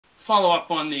follow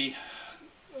up on the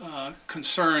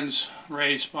concerns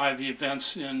raised by the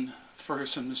events in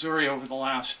Ferguson, Missouri over the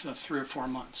last 3 or 4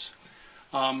 months.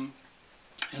 And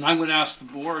I would ask the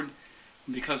board,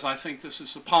 because I think this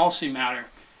is a policy matter,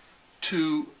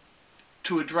 to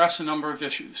address a number of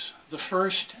issues. The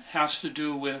first has to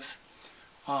do with,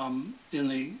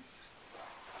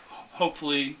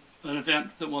 hopefully an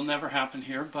event that will never happen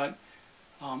here, but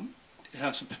it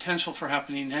has a potential for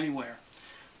happening anywhere,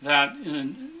 that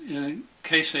in a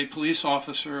case a police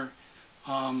officer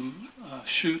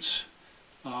shoots,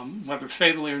 whether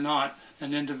fatally or not,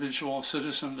 an individual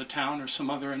citizen of the town or some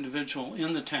other individual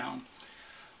in the town,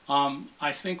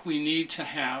 I think we need to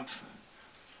have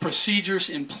procedures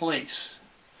in place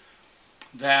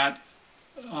that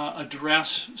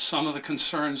address some of the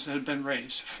concerns that have been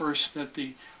raised. First, that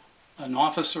an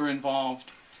officer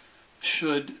involved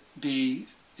should be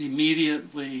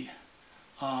immediately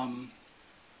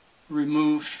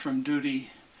removed from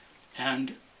duty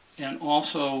and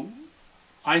also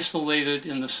isolated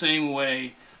in the same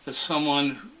way that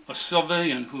a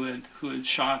civilian who had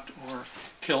shot or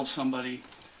killed somebody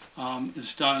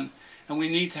is done. And we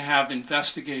need to have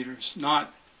investigators.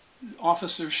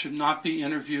 Officers should not be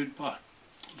interviewed by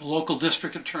the local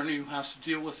district attorney who has to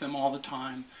deal with them all the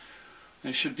time.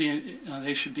 They should be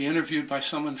interviewed by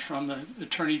someone from the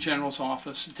Attorney General's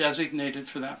office designated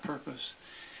for that purpose.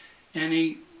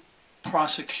 Any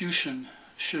prosecution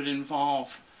should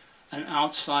involve an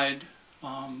outside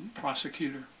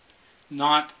prosecutor,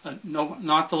 not the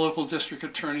local district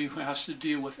attorney who has to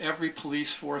deal with every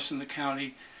police force in the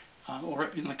county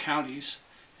or in the counties,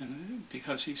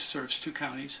 because he serves 2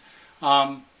 counties,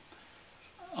 on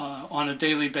a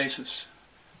daily basis.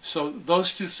 So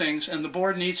those 2 things, and the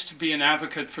board needs to be an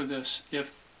advocate for this.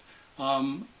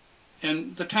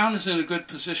 And the town is in a good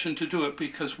position to do it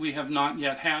because we have not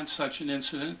yet had such an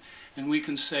incident, and we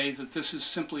can say that this is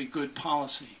simply good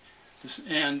policy.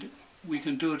 And we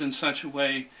can do it in such a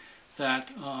way that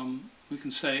we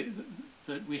can say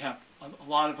that we have a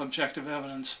lot of objective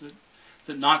evidence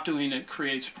that not doing it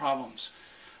creates problems.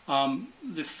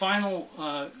 The final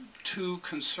 2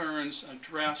 concerns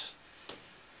address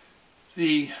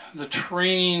the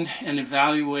training and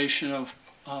evaluation of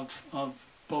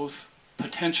both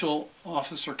potential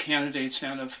officer candidates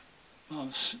and of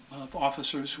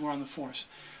officers who are on the force.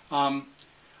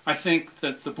 I think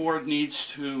that the board needs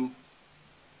to,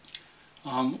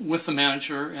 with the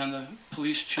manager and the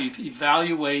police chief,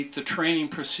 evaluate the training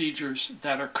procedures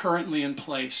that are currently in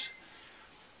place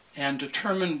and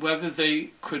determine whether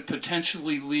they could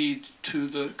potentially lead to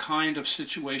the kind of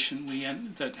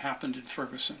situation that happened in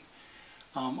Ferguson.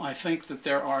 I think that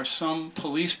there are some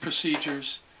police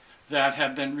procedures that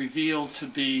have been revealed to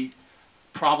be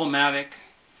problematic,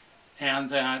 and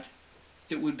that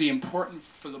it would be important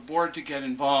for the board to get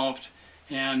involved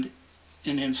and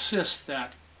insist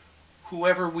that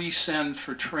whoever we send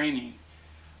for training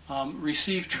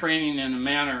receive training in a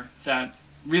manner that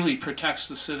really protects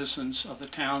the citizens of the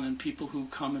town and people who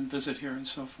come and visit here and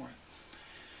so forth.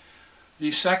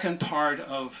 The second part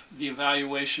of the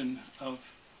evaluation of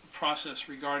process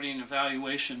regarding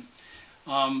evaluation,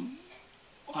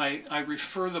 I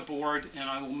refer the board, and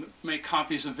I will make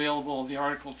copies available of the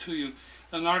article to you,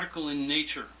 an article in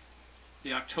Nature,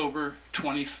 the October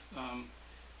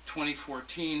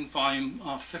 2014, volume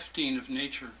 15 of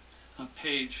Nature,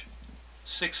 page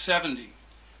 670.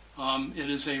 It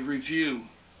is a review,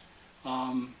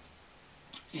 and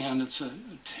it's a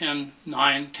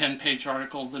 10-page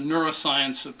article, The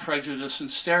Neuroscience of Prejudice and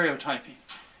Stereotyping.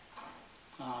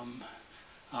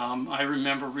 I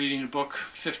remember reading a book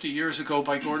 50 years ago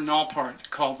by Gordon Allport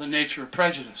called The Nature of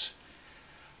Prejudice.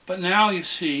 But now you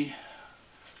see,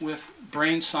 with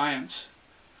brain science,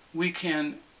 we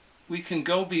can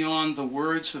go beyond the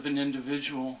words of an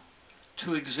individual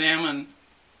to examine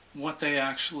what they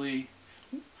actually,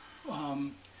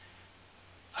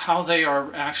 how they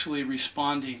are actually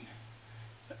responding,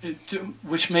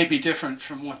 which may be different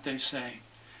from what they say.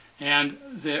 And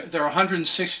there are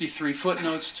 163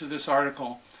 footnotes to this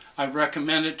article. I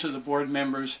recommend it to the board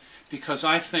members because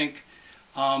I think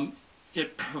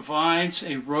it provides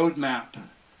a roadmap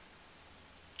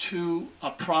to a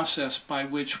process by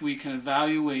which we can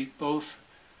evaluate both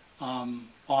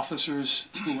officers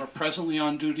who are presently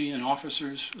on duty and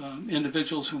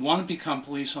individuals who want to become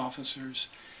police officers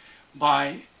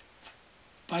by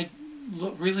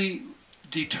really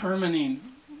determining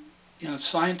in a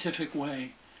scientific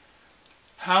way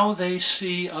how they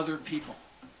see other people.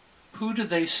 Who do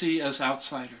they see as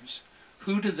outsiders?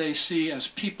 Who do they see as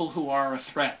people who are a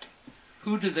threat?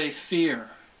 Who do they fear?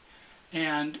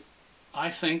 And I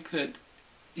think that,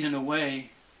 in a way,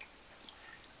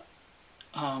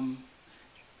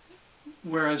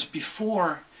 Whereas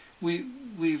before,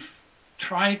 we've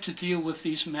tried to deal with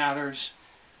these matters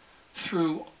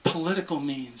through political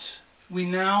means. We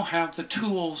now have the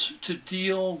tools to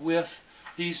deal with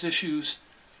these issues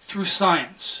through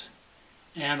science.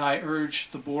 And I urge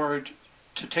the board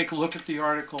to take a look at the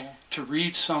article, to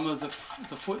read some of the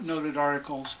footnoted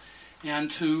articles, and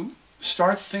to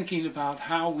start thinking about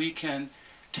how we can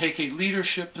take a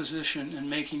leadership position in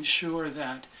making sure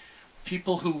that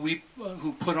people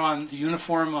who put on the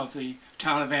uniform of the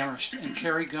town of Amherst and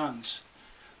carry guns,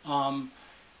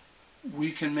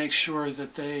 we can make sure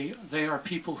that they are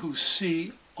people who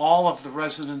see all of the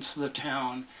residents of the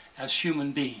town as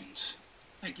human beings.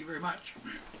 Thank you very much.